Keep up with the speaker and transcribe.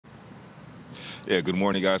Yeah, good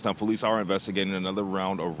morning, guys. Now, police are investigating another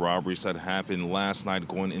round of robberies that happened last night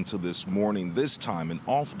going into this morning. This time, an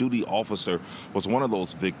off-duty officer was one of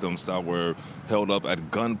those victims that were held up at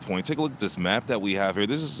gunpoint. Take a look at this map that we have here.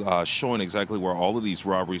 This is showing exactly where all of these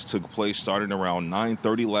robberies took place, starting around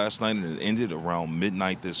 9:30 last night and it ended around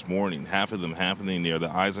midnight this morning. Half of them happening near the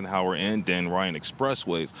Eisenhower and Dan Ryan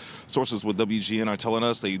expressways. Sources with WGN are telling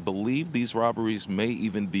us they believe these robberies may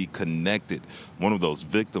even be connected. One of those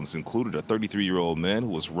victims included a 33-year-old man who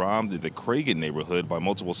was robbed in the Cragen neighborhood by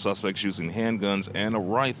multiple suspects using handguns and a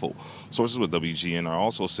rifle. Sources with WGN are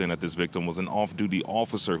also saying that this victim was an off-duty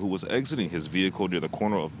officer who was exiting his vehicle near the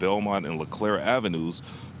corner of Belmont and LeClaire Avenues.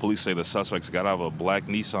 Police say the suspects got out of a black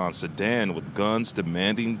Nissan sedan with guns,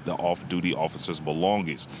 demanding the off-duty officer's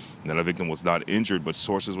belongings. Now, the victim was not injured, but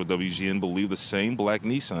sources with WGN believe the same black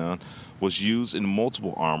Nissan was used in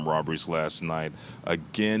multiple armed robberies last night.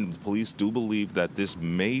 Again, police do believe that this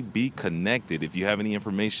may be connected. If you have any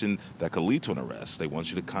information that could lead to an arrest, they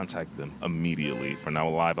want you to contact them immediately. For now,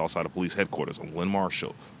 live outside of police headquarters, I'm Glenn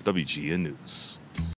Marshall, WGN News.